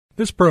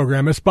This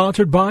program is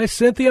sponsored by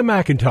Cynthia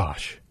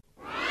McIntosh.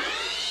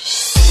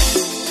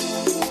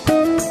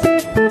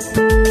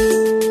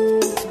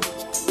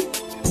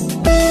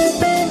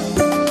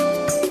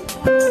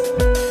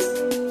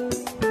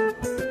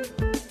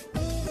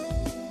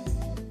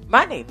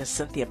 My name is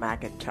Cynthia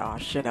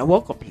McIntosh, and I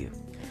welcome you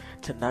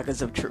to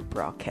Nuggets of Truth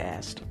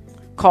broadcast,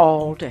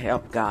 called to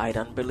help guide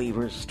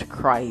unbelievers to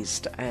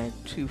Christ and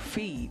to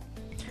feed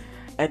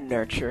and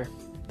nurture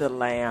the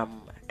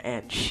lamb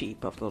and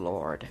sheep of the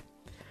Lord.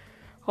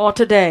 Well,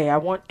 today I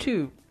want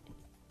to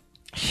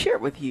share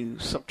with you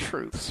some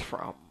truths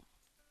from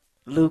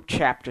Luke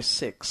chapter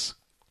 6,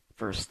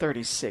 verse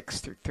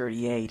 36 through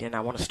 38, and I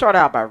want to start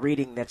out by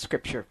reading that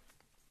scripture.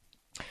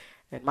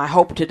 And my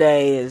hope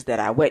today is that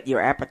I whet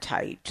your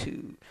appetite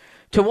to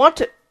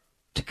want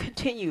to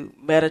continue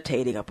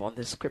meditating upon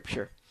this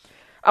scripture.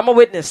 I'm a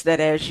witness that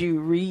as you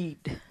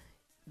read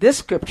this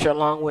scripture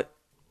along with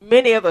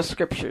many other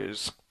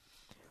scriptures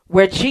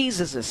where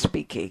Jesus is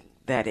speaking,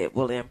 that it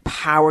will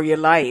empower your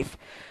life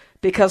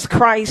because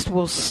Christ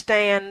will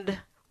stand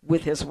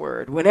with his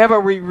word.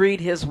 Whenever we read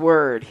his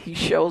word, he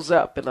shows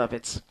up,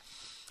 beloveds.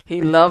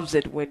 He loves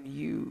it when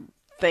you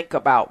think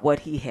about what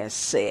he has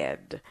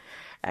said.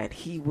 And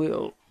he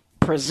will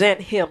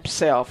present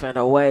himself in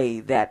a way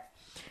that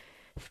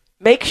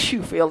makes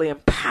you feel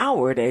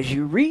empowered as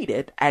you read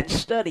it and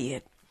study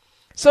it.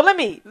 So let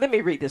me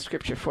read the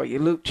scripture for you.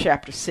 Luke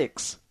chapter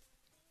 6,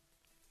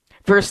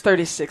 verse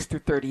 36 through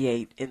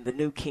 38 in the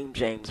New King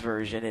James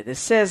Version. And it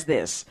says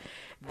this: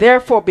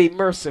 "Therefore be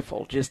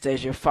merciful, just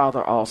as your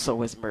Father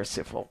also is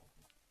merciful.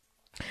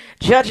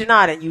 Judge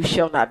not, and you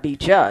shall not be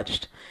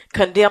judged.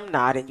 Condemn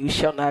not, and you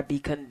shall not be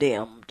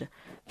condemned.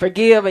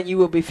 Forgive, and you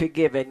will be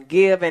forgiven.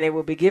 Give, and it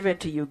will be given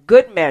to you.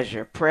 Good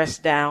measure,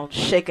 pressed down,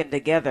 shaken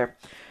together,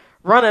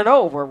 running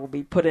over, will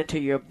be put into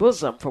your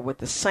bosom. For with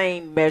the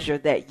same measure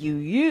that you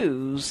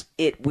use,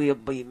 it will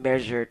be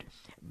measured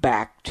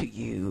back to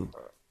you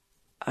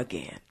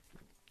again."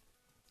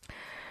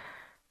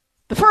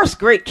 The first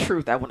great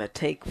truth I want to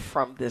take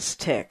from this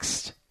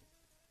text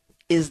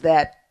is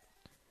that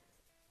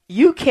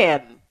you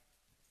can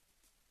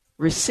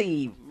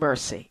receive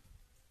mercy.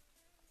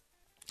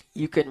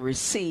 You can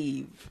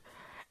receive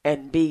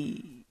and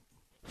be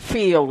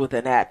filled with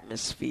an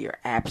atmosphere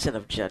absent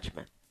of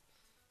judgment.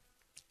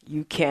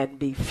 You can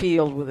be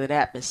filled with an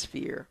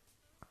atmosphere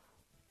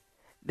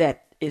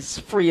that is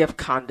free of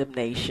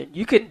condemnation.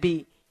 You can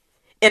be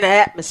in an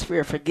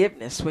atmosphere of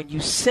forgiveness when you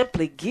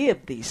simply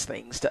give these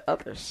things to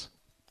others.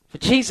 For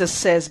Jesus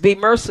says, "Be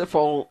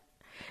merciful,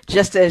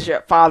 just as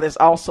your Father is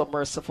also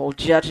merciful.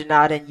 Judge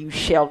not, and you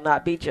shall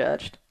not be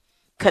judged.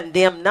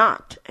 Condemn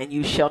not, and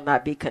you shall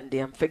not be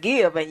condemned.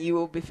 Forgive, and you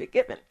will be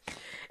forgiven."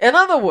 In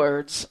other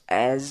words,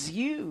 as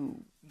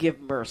you give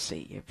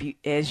mercy,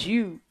 as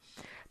you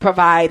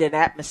provide an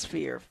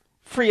atmosphere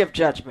free of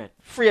judgment,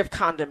 free of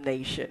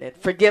condemnation, and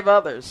forgive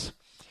others,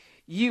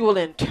 you will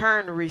in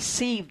turn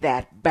receive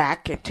that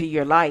back into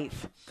your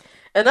life.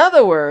 In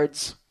other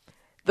words,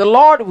 the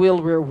Lord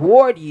will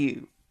reward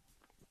you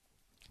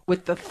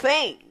with the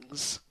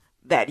things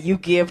that you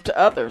give to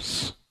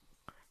others.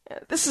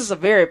 This is a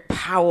very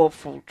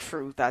powerful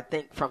truth, I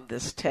think, from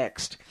this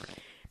text.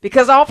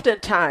 Because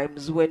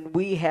oftentimes when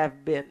we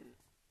have been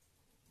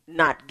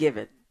not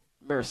given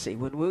mercy,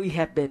 when we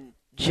have been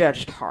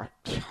judged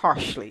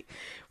harshly,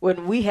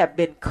 when we have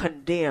been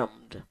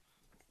condemned,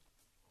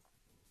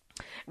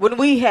 when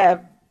we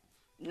have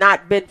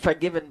not been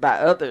forgiven by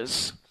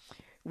others,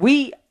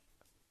 we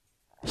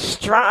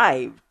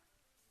strive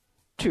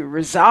to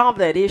resolve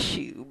that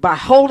issue by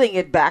holding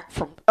it back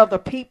from other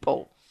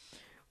people.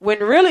 When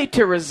really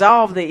to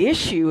resolve the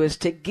issue is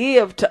to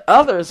give to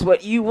others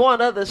what you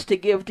want others to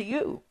give to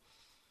you.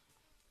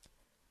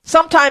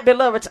 Sometimes,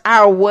 beloveds,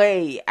 our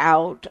way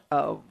out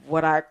of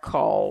what I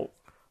call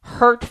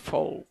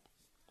hurtful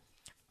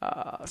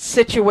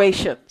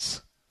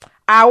situations,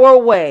 our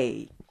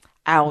way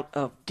out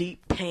of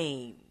deep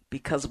pain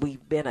because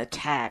we've been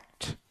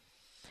attacked,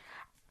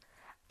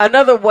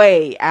 another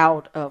way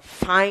out of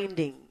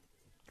finding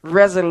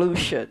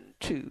resolution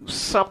to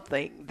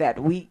something that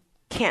we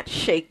can't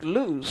shake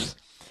loose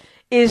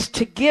is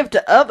to give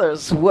to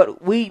others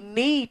what we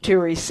need to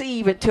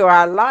receive into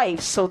our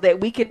life so that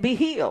we can be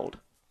healed.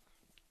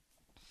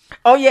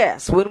 Oh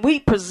yes, when we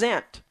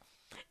present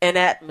an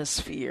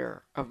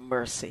atmosphere of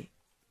mercy.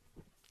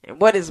 And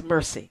what is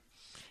mercy?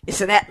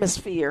 It's an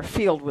atmosphere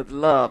filled with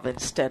love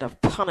instead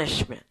of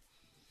punishment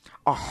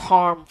or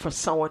harm for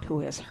someone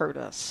who has hurt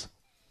us.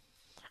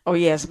 Oh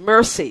yes,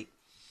 mercy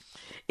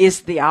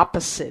is the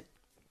opposite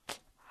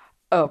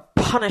of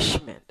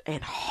punishment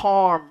and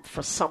harm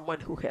for someone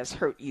who has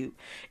hurt you.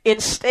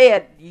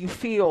 Instead, you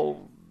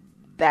feel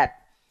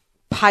that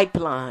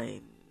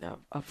pipeline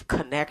of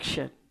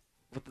connection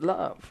with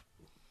love.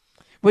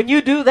 When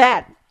you do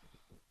that,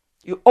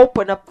 you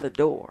open up the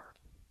door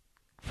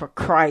for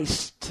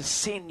Christ to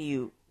send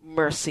you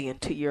mercy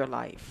into your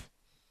life.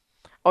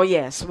 Oh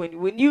yes,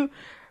 when you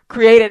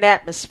create an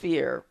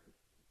atmosphere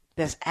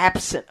that's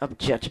absent of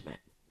judgment,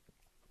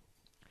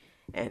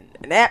 and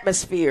an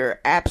atmosphere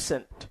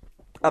absent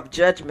of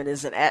judgment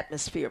is an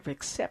atmosphere of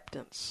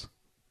acceptance.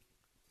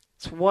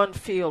 It's one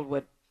filled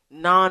with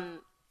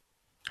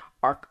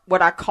or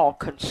what I call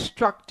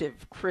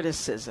constructive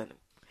criticism,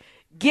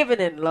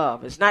 given in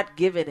love. It's not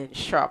given in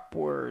sharp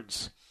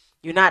words.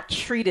 You're not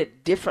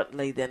treated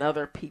differently than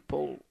other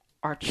people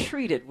are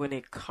treated when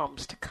it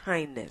comes to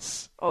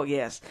kindness. Oh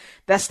yes,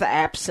 that's the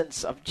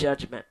absence of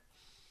judgment.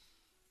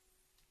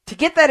 To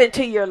get that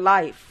into your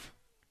life,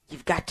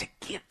 you've got to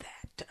give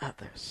that to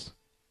others.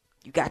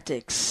 You got to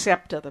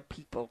accept other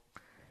people.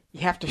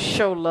 You have to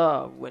show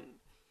love when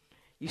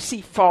you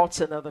see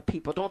faults in other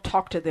people. Don't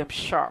talk to them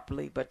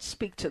sharply, but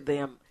speak to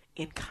them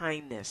in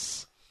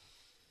kindness.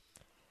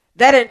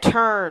 That in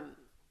turn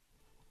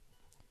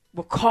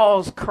will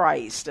cause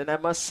Christ, and I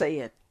must say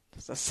it,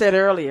 as I said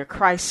earlier,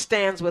 Christ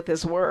stands with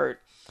his word.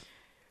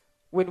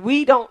 When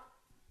we don't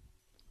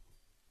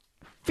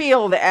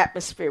fill the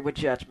atmosphere with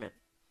judgment,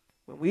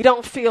 when we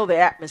don't fill the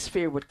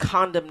atmosphere with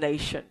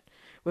condemnation,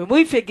 when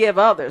we forgive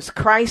others,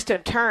 Christ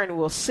in turn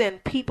will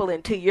send people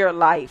into your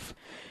life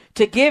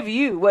to give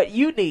you what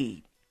you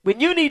need. When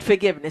you need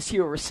forgiveness,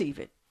 you'll receive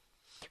it.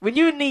 When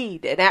you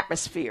need an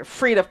atmosphere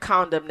free of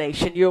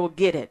condemnation, you'll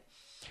get it.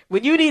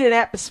 When you need an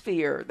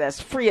atmosphere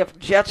that's free of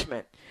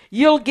judgment,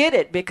 you'll get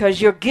it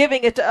because you're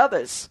giving it to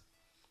others.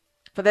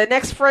 For the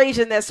next phrase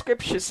in that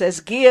scripture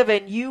says, give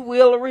and you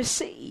will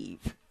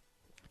receive.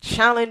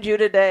 Challenge you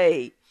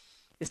today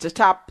is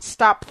to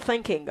stop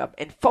thinking of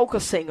and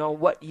focusing on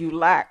what you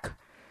lack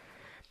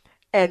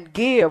and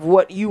give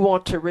what you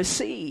want to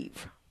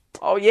receive.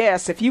 Oh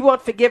yes, if you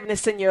want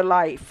forgiveness in your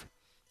life,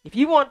 if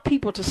you want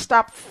people to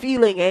stop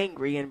feeling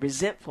angry and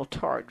resentful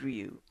toward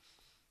you,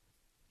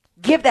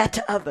 give that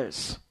to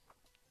others.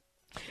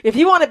 If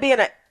you want to be in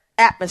an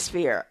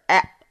atmosphere,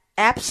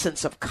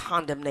 absence of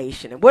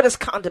condemnation. And what is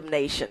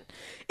condemnation?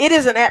 It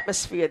is an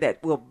atmosphere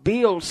that will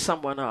build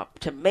someone up,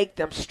 to make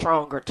them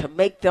stronger, to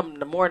make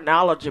them more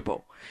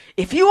knowledgeable.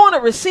 If you want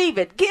to receive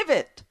it, give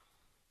it.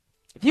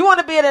 If you want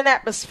to be in an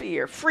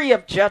atmosphere free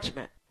of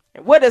judgment,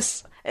 and what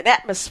is an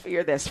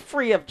atmosphere that's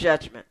free of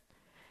judgment?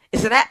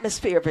 It's an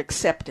atmosphere of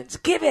acceptance.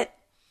 Give it.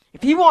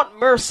 If you want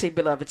mercy,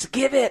 beloveds,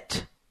 give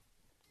it.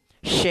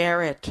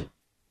 Share it.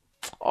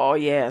 Oh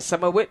yes,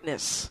 I'm a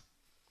witness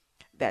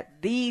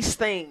that these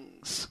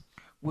things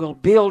will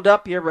build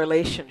up your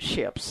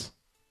relationships.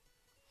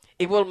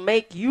 It will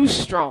make you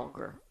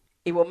stronger.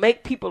 It will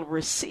make people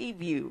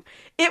receive you.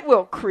 It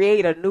will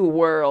create a new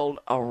world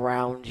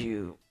around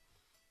you.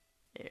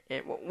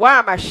 And why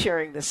am I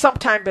sharing this?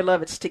 Sometimes,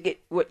 beloveds, to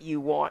get what you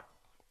want,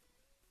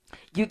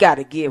 you got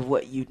to give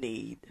what you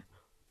need.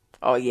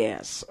 Oh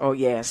yes, oh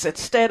yes.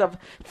 Instead of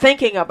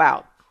thinking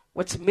about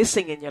what's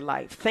missing in your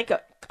life, think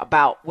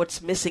about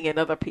what's missing in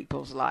other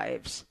people's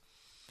lives.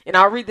 And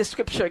I'll read the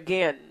scripture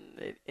again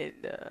in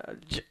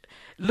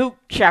Luke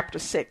chapter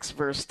 6,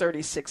 verse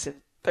 36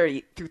 and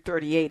 30 through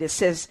 38. It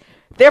says,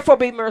 therefore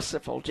be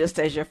merciful, just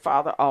as your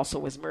Father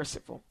also is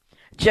merciful.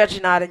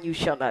 Judge not, and you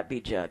shall not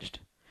be judged.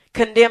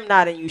 Condemn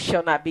not, and you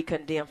shall not be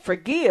condemned.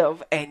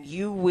 Forgive, and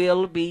you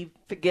will be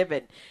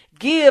forgiven.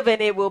 Give,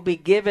 and it will be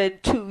given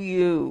to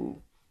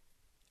you.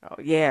 Oh,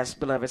 yes,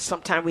 beloved.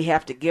 Sometimes we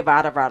have to give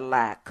out of our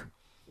lack.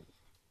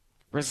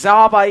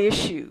 Resolve our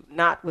issue,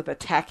 not with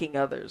attacking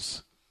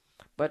others,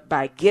 but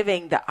by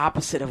giving the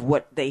opposite of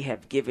what they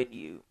have given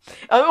you.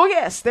 Oh,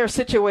 yes, there are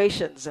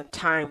situations and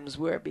times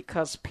where,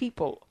 because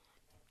people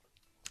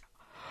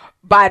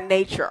by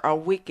nature are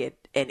wicked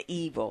and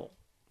evil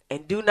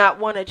and do not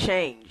want to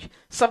change,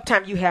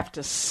 sometimes you have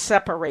to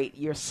separate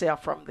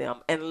yourself from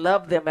them and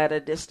love them at a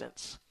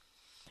distance.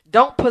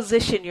 Don't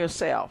position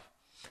yourself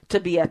to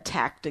be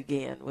attacked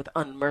again with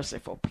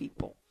unmerciful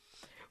people,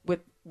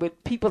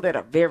 with people that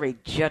are very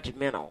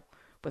judgmental,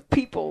 with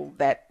people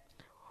that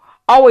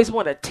always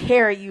want to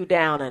tear you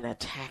down and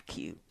attack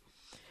you.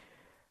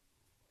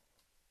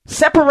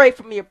 Separate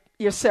from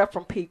yourself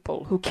from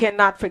people who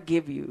cannot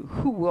forgive you,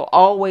 who will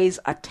always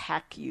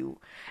attack you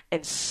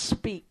and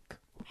speak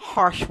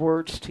harsh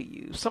words to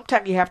you.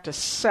 Sometimes you have to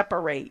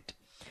separate,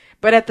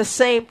 but at the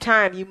same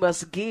time, you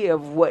must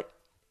give what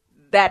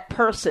that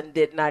person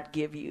did not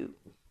give you.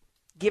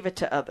 Give it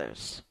to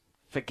others.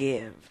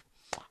 Forgive.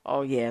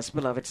 Oh yes,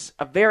 beloved, it's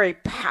a very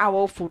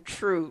powerful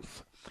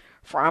truth.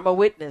 For I'm a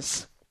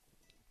witness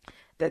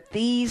that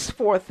these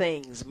four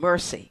things,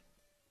 mercy,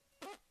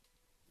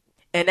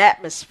 an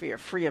atmosphere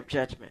free of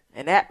judgment,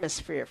 an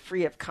atmosphere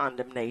free of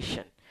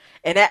condemnation,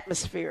 an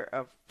atmosphere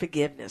of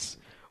forgiveness,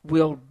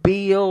 will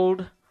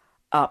build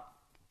up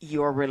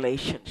your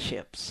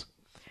relationships.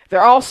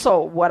 They're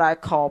also what I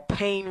call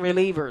pain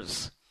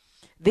relievers.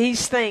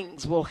 These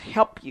things will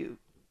help you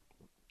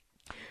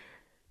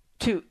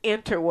to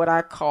enter what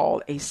I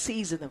call a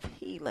season of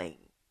healing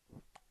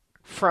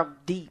from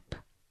deep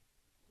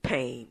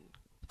pain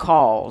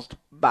caused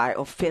by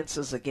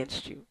offenses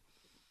against you.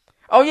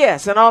 Oh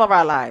yes, in all of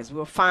our lives,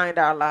 we'll find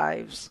our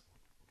lives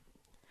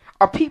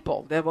are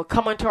people that will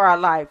come into our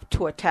life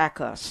to attack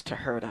us, to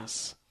hurt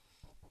us.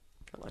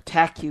 They'll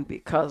attack you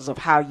because of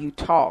how you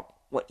talk,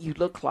 what you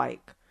look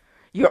like,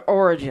 your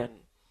origin,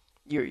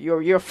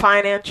 your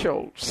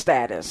financial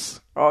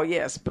status. Oh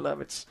yes,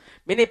 beloveds.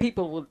 Many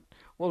people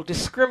will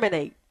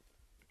discriminate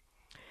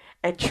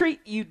and treat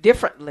you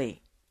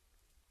differently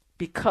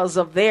because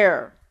of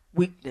their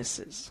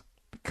weaknesses,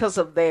 because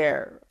of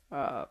their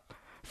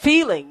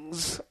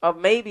feelings of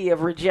maybe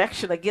of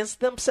rejection against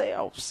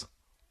themselves.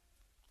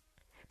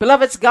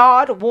 Beloveds,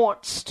 God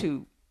wants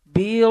to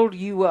build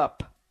you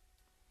up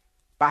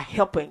by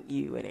helping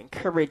you and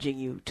encouraging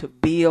you to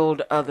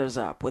build others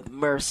up with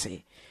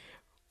mercy,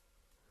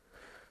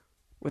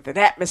 with an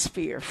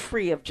atmosphere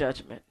free of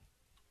judgment,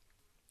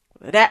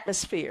 with an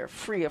atmosphere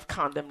free of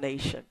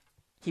condemnation.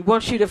 He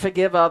wants you to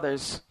forgive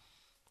others.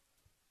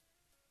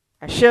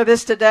 I share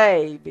this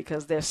today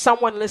because there's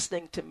someone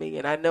listening to me,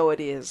 and I know it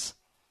is,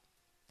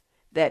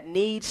 that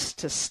needs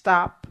to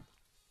stop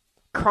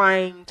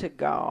crying to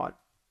God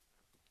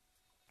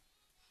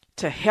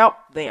to help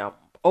them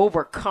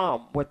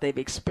overcome what they've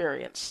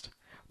experienced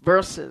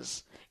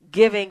versus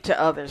giving to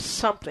others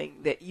something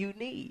that you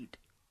need.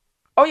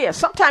 Oh yeah,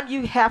 sometimes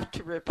you have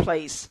to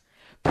replace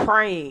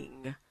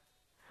praying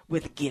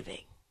with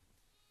giving.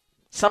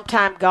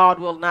 Sometimes God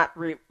will not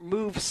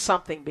remove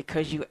something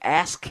because you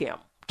ask him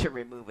to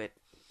remove it,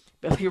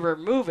 but he'll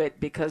remove it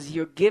because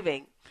you're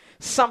giving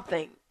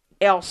something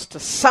else to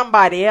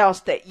somebody else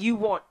that you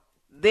want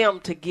them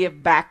to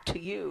give back to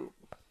you.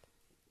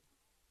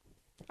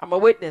 I'm a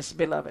witness,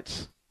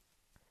 beloveds,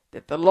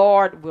 that the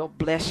Lord will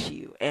bless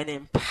you and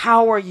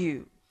empower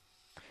you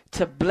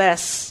to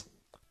bless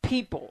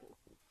people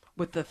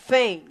with the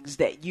things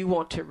that you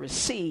want to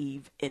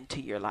receive into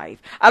your life.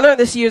 I learned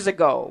this years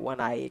ago when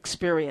I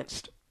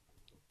experienced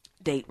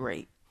date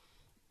rape.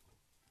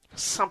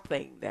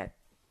 Something that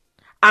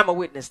I'm a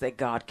witness that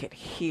God can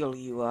heal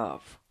you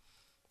of.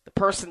 The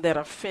person that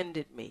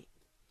offended me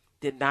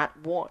did not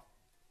want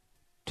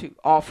to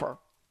offer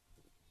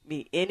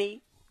me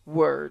any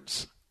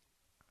words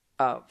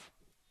of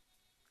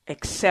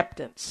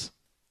acceptance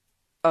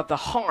of the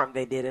harm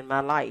they did in my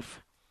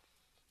life.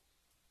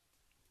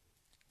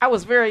 I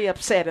was very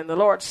upset, and the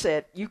Lord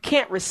said, you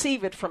can't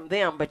receive it from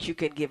them, but you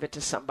can give it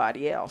to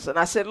somebody else. And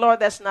I said, Lord,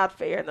 that's not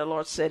fair. And the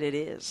Lord said, it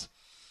is.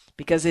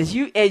 Because as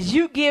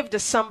you give to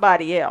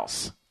somebody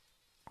else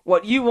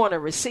what you want to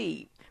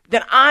receive,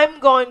 then I'm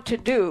going to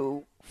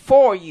do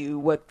for you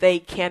what they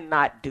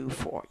cannot do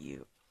for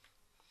you.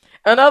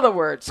 In other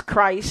words,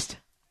 Christ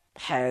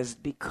has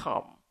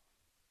become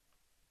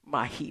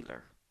my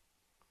healer.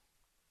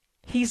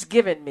 He's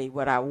given me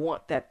what I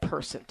want that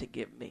person to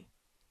give me.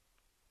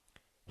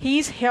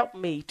 He's helped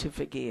me to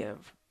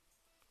forgive.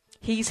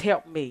 He's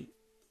helped me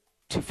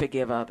to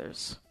forgive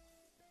others.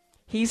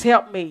 He's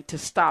helped me to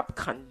stop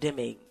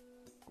condemning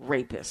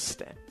rapists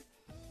and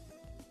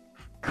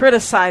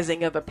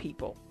criticizing other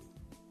people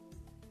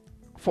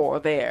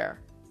for their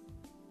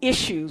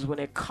issues when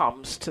it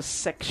comes to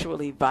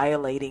sexually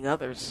violating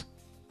others.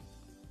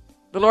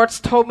 The Lord's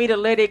told me to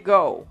let it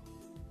go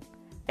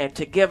and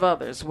to give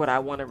others what I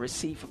want to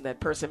receive from that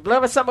person.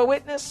 Beloved, I'm a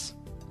witness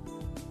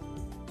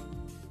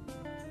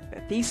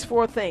that these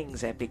 4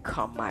 things have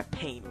become my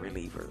pain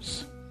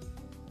relievers.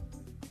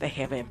 They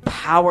have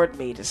empowered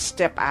me to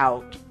step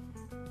out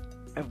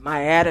of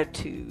my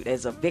attitude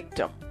as a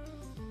victim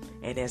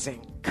and has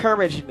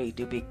encouraged me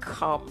to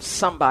become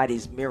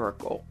somebody's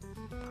miracle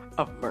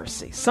of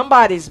mercy,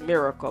 somebody's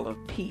miracle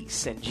of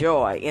peace and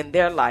joy in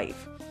their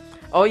life.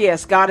 Oh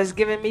yes, God has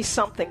given me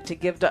something to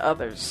give to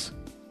others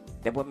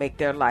that will make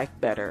their life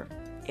better,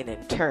 and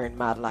in turn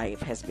my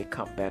life has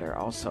become better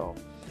also.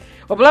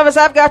 Well, beloveds,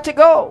 I've got to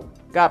go.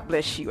 God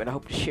bless you, and I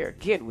hope to share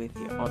again with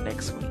you on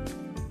next week.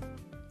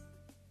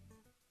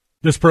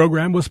 This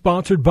program was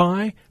sponsored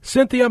by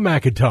Cynthia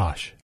McIntosh.